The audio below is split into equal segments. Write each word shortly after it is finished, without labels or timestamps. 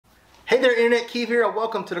Hey there Internet, Keith here.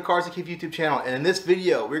 Welcome to the Cars and Keith YouTube channel, and in this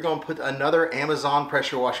video we're going to put another Amazon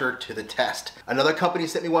pressure washer to the test. Another company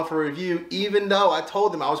sent me one for review, even though I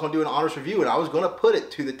told them I was going to do an honest review and I was going to put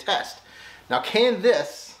it to the test. Now, can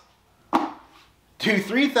this do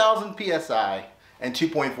 3,000 psi and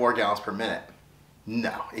 2.4 gallons per minute?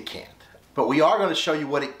 No, it can't. But we are going to show you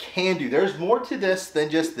what it can do. There's more to this than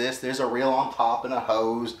just this. There's a reel on top and a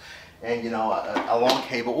hose and, you know, a long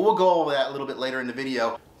cable. We'll go over that a little bit later in the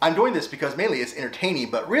video. I'm doing this because mainly it's entertaining,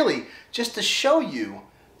 but really just to show you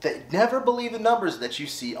that never believe the numbers that you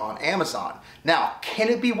see on Amazon. Now, can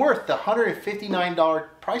it be worth the $159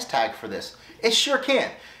 price tag for this? It sure can.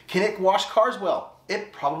 Can it wash cars well?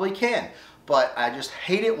 It probably can. But I just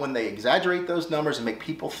hate it when they exaggerate those numbers and make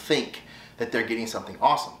people think that they're getting something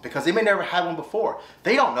awesome, because they may never have one before.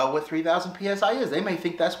 They don't know what 3,000 psi is. They may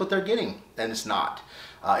think that's what they're getting, and it's not.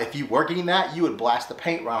 If you were getting that, you would blast the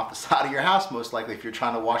paint right off the side of your house, most likely, if you're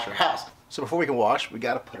trying to wash your house. So before we can wash, we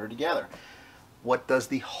got to put her together. What does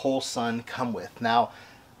the Wholesun come with? Now,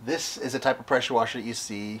 this is a type of pressure washer that you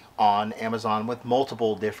see on Amazon with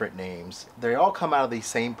multiple different names. They all come out of the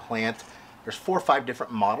same plant. There's 4 or 5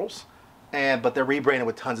 different models, but they're rebranded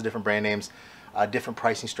with tons of different brand names, different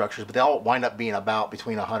pricing structures, but they all wind up being about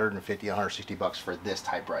between 150 and 160 bucks for this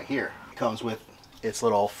type right here. It comes with its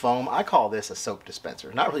little foam. I call this a soap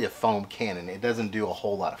dispenser. Not really a foam cannon. It doesn't do a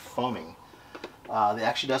whole lot of foaming. It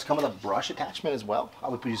actually does come with a brush attachment as well. I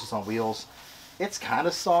would use this on wheels. It's kind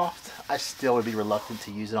of soft. I still would be reluctant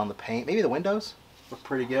to use it on the paint. Maybe the windows look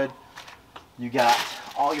pretty good. You got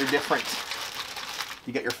all your different,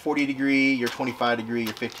 you got your 40 degree, your 25 degree,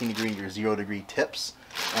 your 15 degree, and your 0 degree tips,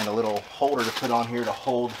 and a little holder to put on here to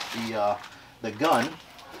hold the gun.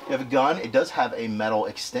 You have a gun. It does have a metal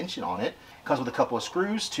extension on it. It comes with a couple of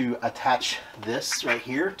screws to attach this right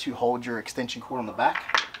here to hold your extension cord on the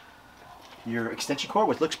back. Your extension cord,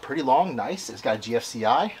 which looks pretty long, nice. It's got a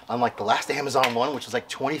GFCI, unlike the last Amazon one, which was like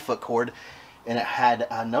 20-foot cord, and it had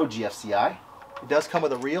no GFCI. It does come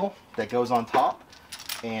with a reel that goes on top,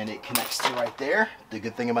 and it connects to right there. The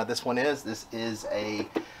good thing about this one is this is a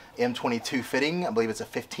M22 fitting. I believe it's a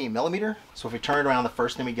 15 millimeter. So if we turn it around, the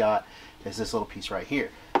first thing we got is this little piece right here.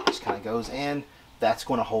 It just kind of goes in. That's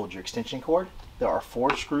going to hold your extension cord. There are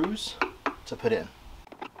 4 screws to put in.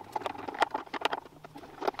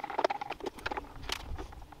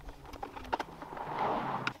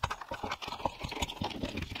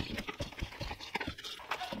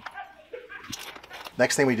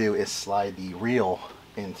 Next thing we do is slide the reel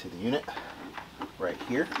into the unit right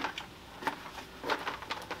here.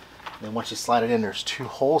 Then once you slide it in, there's 2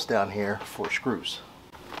 holes down here for screws.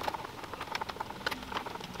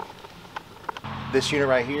 This unit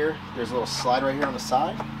right here, there's a little slide right here on the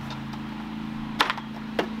side.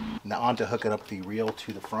 Now on to hooking up the reel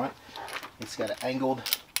to the front. It's got an angled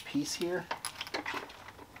piece here.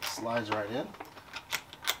 Slides right in.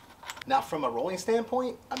 Now from a rolling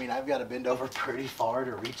standpoint, I mean, I've got to bend over pretty far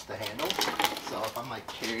to reach the handle. So if I'm like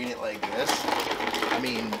carrying it like this, I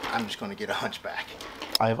mean, I'm just going to get a hunchback.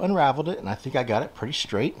 I've unraveled it and I think I got it pretty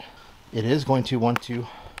straight. It is going to want to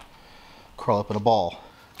curl up in a ball.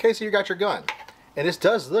 Okay, so you got your gun. And this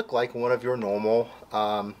does look like one of your normal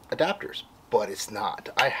adapters, but it's not.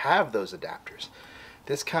 I have those adapters.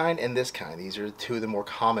 This kind and this kind. These are 2 of the more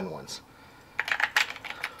common ones.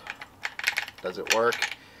 Does it work?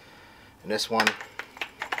 And this one,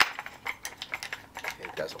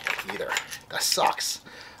 it doesn't work either. That sucks.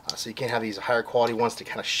 So you can't have these higher quality ones to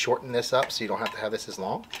kind of shorten this up so you don't have to have this as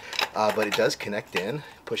long. But it does connect in.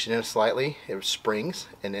 Push it in slightly, it springs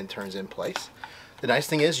and then turns in place. The nice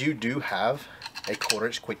thing is you do have a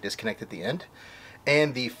 1/4-inch quick disconnect at the end,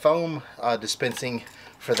 and the foam dispensing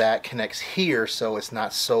for that connects here, so it's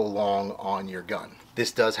not so long on your gun.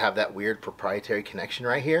 This does have that weird proprietary connection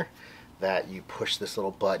right here that you push this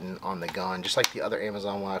little button on the gun, just like the other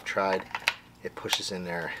Amazon one I've tried. It pushes in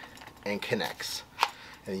there and connects,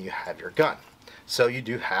 and then you have your gun. So you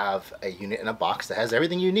do have a unit in a box that has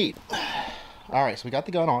everything you need. All right, so we got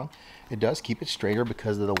the gun on. It does keep it straighter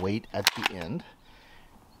because of the weight at the end.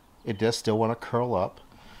 It does still want to curl up.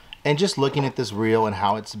 And just looking at this reel and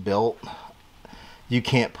how it's built, you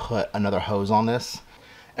can't put another hose on this.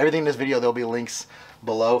 Everything in this video, there'll be links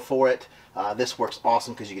below for it. This works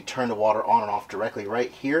awesome because you can turn the water on and off directly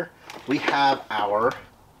right here. We have our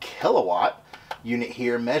kilowatt unit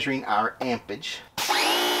here measuring our ampage,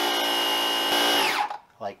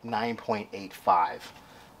 like 9.85.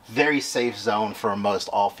 Very safe zone for most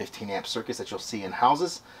all 15 amp circuits that you'll see in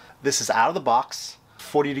houses. This is out of the box.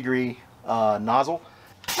 40 degree nozzle.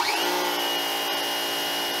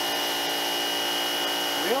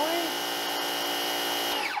 Really?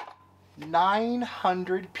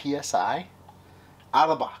 900 PSI out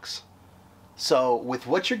of the box. So with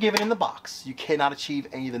what you're given in the box, you cannot achieve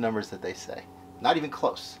any of the numbers that they say. Not even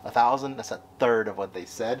close. 1,000, that's a third of what they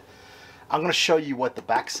said. I'm gonna show you what the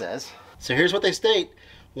back says. So here's what they state.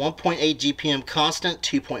 1.8 GPM constant,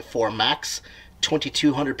 2.4 max,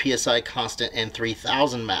 2200 PSI constant, and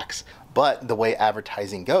 3000 max. But the way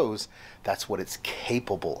advertising goes, that's what it's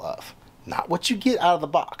capable of. Not what you get out of the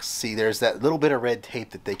box. See, there's that little bit of red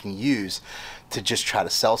tape that they can use to just try to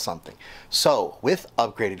sell something. So with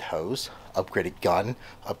upgraded hose, upgraded gun,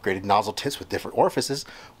 upgraded nozzle tips with different orifices,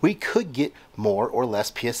 we could get more or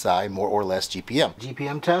less PSI, more or less GPM.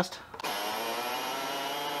 GPM test.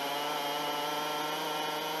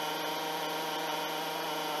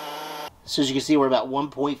 So as you can see, we're about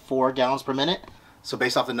 1.4 gallons per minute. So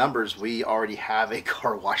based off the numbers, we already have a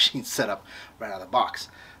car washing setup right out of the box.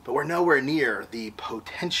 But we're nowhere near the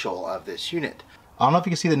potential of this unit. I don't know if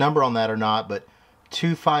you can see the number on that or not, but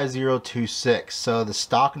 25026. So the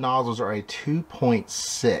stock nozzles are a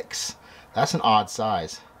 2.6. That's an odd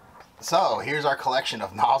size. So here's our collection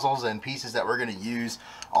of nozzles and pieces that we're going to use,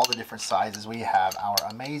 all the different sizes. We have our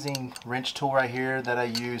amazing wrench tool right here that I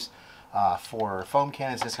use for foam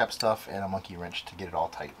cannons, this type of stuff, and a monkey wrench to get it all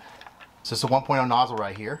tight. So it's a 1.0 nozzle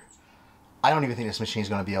right here. I don't even think this machine is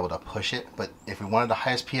going to be able to push it, but if we wanted the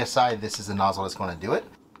highest PSI, this is the nozzle that's going to do it.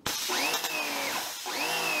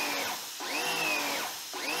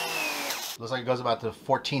 Looks like it goes about to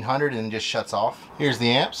 1400 and then just shuts off. Here's the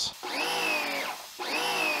amps.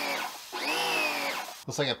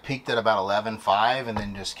 Looks like it peaked at about 11.5 and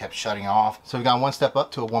then just kept shutting off. So we've gone one step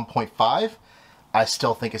up to a 1.5. I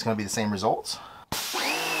still think it's going to be the same results.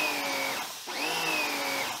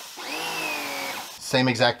 Same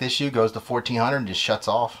exact issue, goes to 1400 and just shuts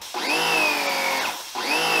off.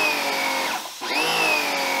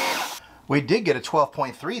 We did get a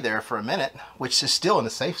 12.3 there for a minute, which is still in the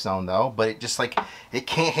safe zone though, but it just like, it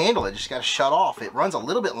can't handle it, just got to shut off. It runs a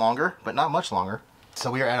little bit longer, but not much longer. So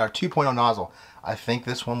we are at our 2.0 nozzle. I think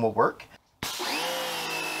this one will work.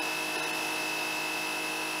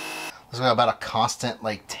 Let's go about a constant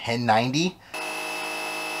like 1090.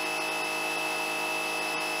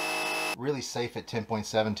 Really safe at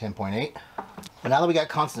 10.7, 10.8. But now that we got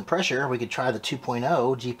constant pressure, we could try the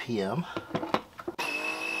 2.0 GPM.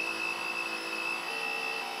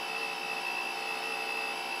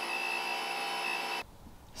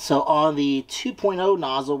 So on the 2.0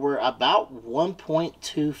 nozzle, we're about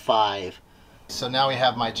 1.25. So now we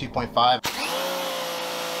have my 2.5.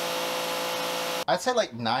 I'd say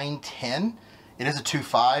like 910. It is a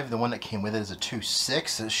 2.5. The one that came with it is a 2.6.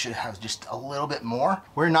 So it should have just a little bit more.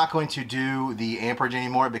 We're not going to do the amperage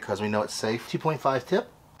anymore because we know it's safe. 2.5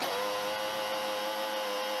 tip.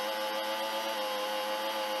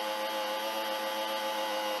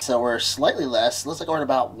 So we're slightly less. Looks like we're at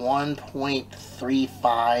about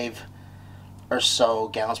 1.35 or so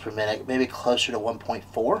gallons per minute. Maybe closer to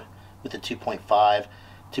 1.4 with the 2.5.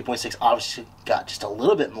 2.6 obviously got just a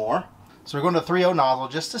little bit more. So we're going to 3.0 nozzle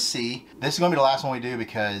just to see. This is going to be the last one we do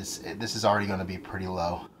because this is already going to be pretty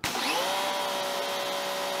low.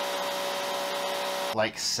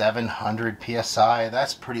 Like 700 PSI,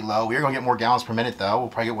 that's pretty low. We're going to get more gallons per minute though. We'll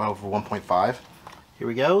probably get one over 1.5. Here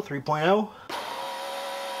we go, 3.0.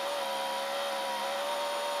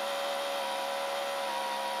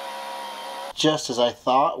 Just as I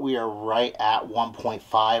thought, we are right at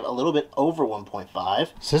 1.5, a little bit over 1.5.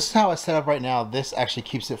 So this is how it's set up right now. This actually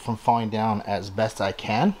keeps it from falling down as best I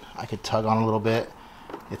can. I could tug on a little bit.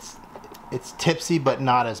 It's tipsy, but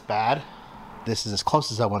not as bad. This is as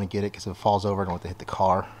close as I want to get it because if it falls over, I don't want to hit the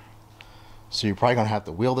car. So you're probably going to have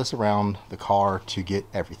to wheel this around the car to get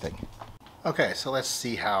everything. Okay, so let's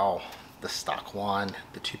see how the stock one,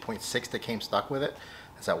 the 2.6 that came stuck with it,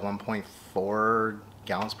 is at 1.4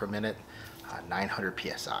 gallons per minute. 900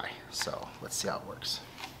 PSI. So let's see how it works.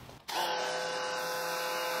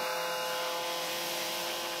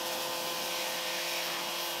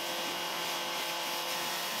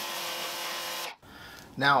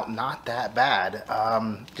 Now, not that bad.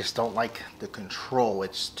 Just don't like the control.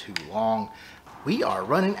 It's too long. We are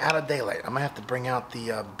running out of daylight. I'm gonna have to bring out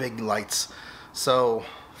the big lights. So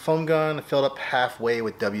foam gun filled up halfway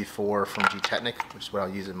with W4 from Gtechniq, which is what I'll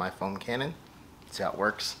use in my foam cannon. See how it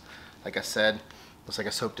works. Like I said, looks like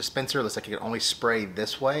a soap dispenser. Looks like it can only spray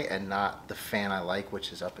this way and not the fan I like,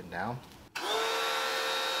 which is up and down.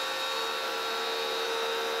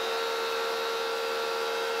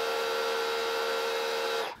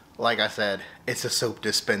 Like I said, it's a soap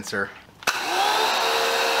dispenser.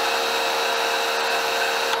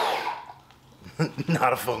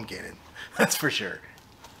 Not a foam cannon, that's for sure.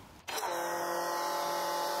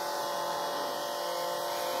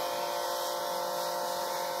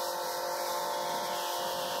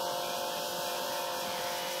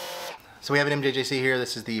 So we have an MJJC here.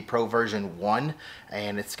 This is the Pro version 1,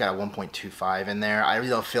 and it's got a 1.25 in there. I really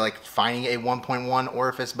don't feel like finding a 1.1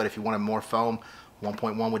 orifice, but if you wanted more foam,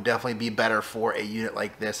 1.1 would definitely be better for a unit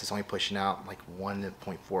like this. It's only pushing out like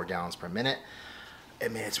 1.4 gallons per minute. I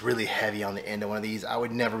mean, it's really heavy on the end of one of these. I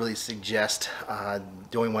would never really suggest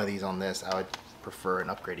doing one of these on this. I would prefer an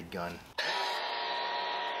upgraded gun.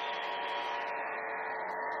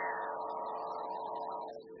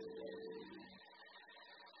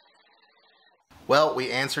 Well,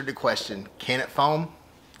 we answered the question. Can it foam?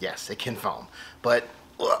 Yes, it can foam. But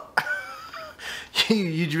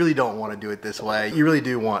you really don't want to do it this way. You really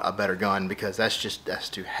do want a better gun because that's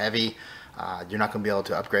too heavy. You're not going to be able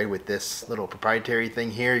to upgrade with this little proprietary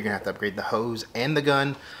thing here. You're going to have to upgrade the hose and the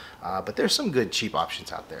gun. But there's some good cheap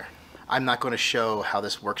options out there. I'm not going to show how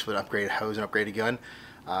this works with an upgraded hose and upgraded gun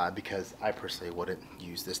because I personally wouldn't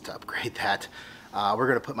use this to upgrade that. We're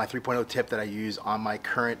going to put my 3.0 tip that I use on my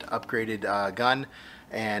current upgraded gun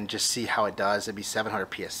and just see how it does. It'd be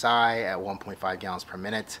 700 PSI at 1.5 gallons per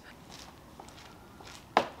minute.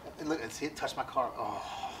 And look, see it touch my car. Oh.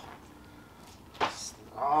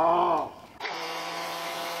 Oh.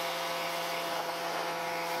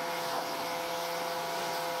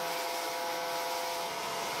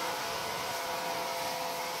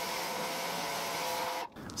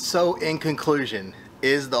 So in conclusion,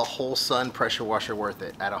 is the Wholesun pressure washer worth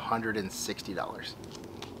it at $160?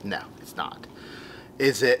 No, it's not.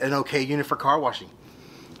 Is it an okay unit for car washing?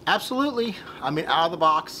 Absolutely. I mean, out of the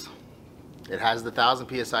box, it has the 1,000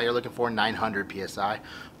 PSI you're looking for, 900 PSI,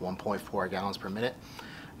 1.4 gallons per minute.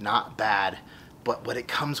 Not bad, but what it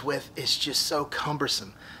comes with is just so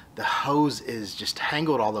cumbersome. The hose is just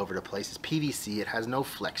tangled all over the place. It's PVC, it has no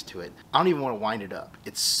flex to it. I don't even want to wind it up.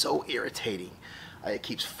 It's so irritating. It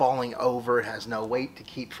keeps falling over. It has no weight to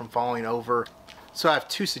keep from falling over. So I have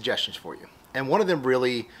two suggestions for you. And one of them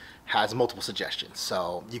really has multiple suggestions.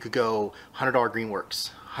 So you could go $100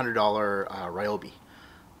 Greenworks, $100 Ryobi.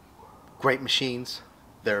 Great machines.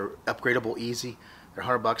 They're upgradable easy. They're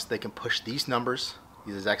 $100. They can push these numbers,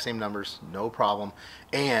 these exact same numbers, no problem,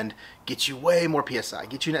 and get you way more PSI.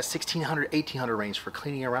 Get you in that 1,600, 1,800 range for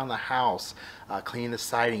cleaning around the house, cleaning the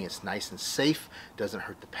siding. It's nice and safe. Doesn't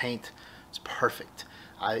hurt the paint. It's perfect.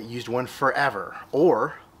 I used one forever.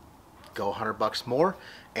 Or go $100 more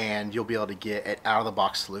and you'll be able to get an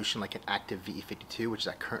out-of-the-box solution like an active VE52, which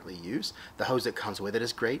I currently use. The hose that comes with it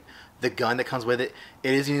is great. The gun that comes with it,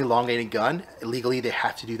 it is an elongated gun. Legally, they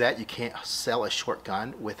have to do that. You can't sell a short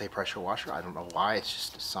gun with a pressure washer. I don't know why. It's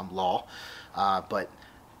just some law. But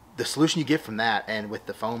the solution you get from that and with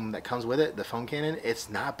the foam that comes with it, the foam cannon, it's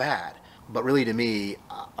not bad. But really, to me,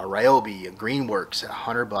 a Ryobi, a Greenworks at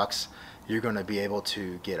 $100, you're going to be able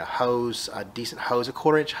to get a hose, a decent hose, a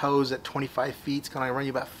 1/4-inch hose at 25 feet. It's going to run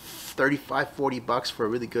you about $35–40 for a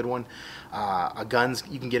really good one. Guns,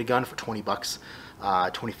 you can get a gun for $20,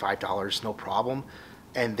 $25, no problem.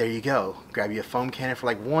 And there you go. Grab you a foam cannon for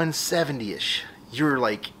like $170-ish. You're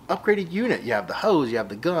like upgraded unit. You have the hose, you have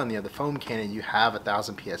the gun, you have the foam cannon, you have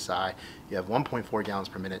 1,000 PSI, you have 1.4 gallons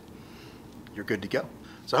per minute. You're good to go.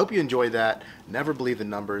 So I hope you enjoyed that. Never believe the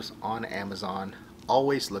numbers on Amazon.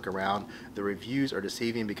 Always look around. The reviews are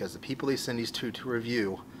deceiving because the people they send these to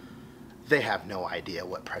review, they have no idea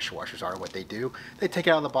what pressure washers are, what they do. They take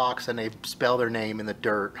it out of the box and they spell their name in the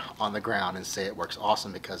dirt on the ground and say it works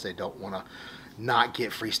awesome because they don't want to not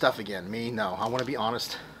get free stuff again. Me, no. I want to be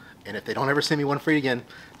honest. And if they don't ever send me one free again,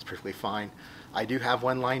 it's perfectly fine. I do have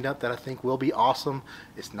one lined up that I think will be awesome.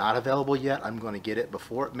 It's not available yet. I'm going to get it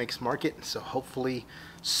before it makes market. So hopefully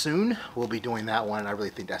soon we'll be doing that one. And I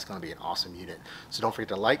really think that's going to be an awesome unit. So don't forget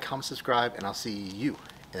to like, comment, subscribe, and I'll see you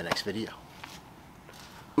in the next video.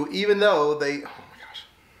 Even though they, oh my gosh,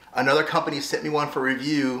 another company sent me one for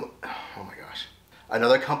review. Oh my gosh.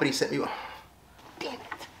 Another company sent me one. Damn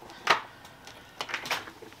it.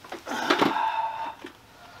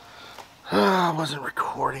 I wasn't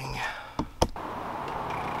recording.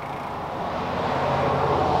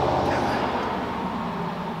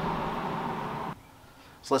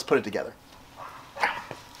 So let's put it together.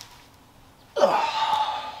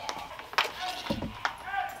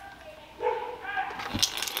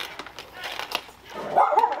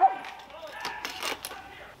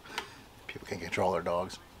 People can't control their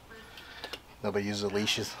dogs. Nobody uses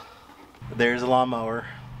leashes. There's a lawnmower.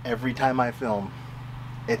 Every time I film,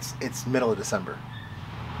 it's middle of December.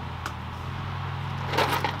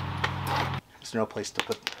 There's no place to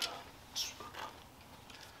put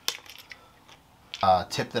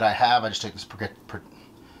tip that I have. I just take this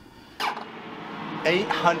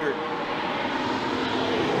 800.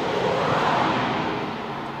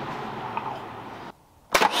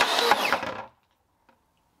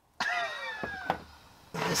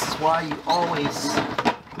 This is why you always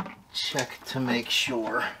check to make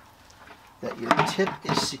sure that your tip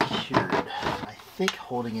is secured. I think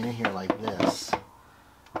holding it in here like this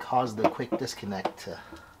caused the quick disconnect to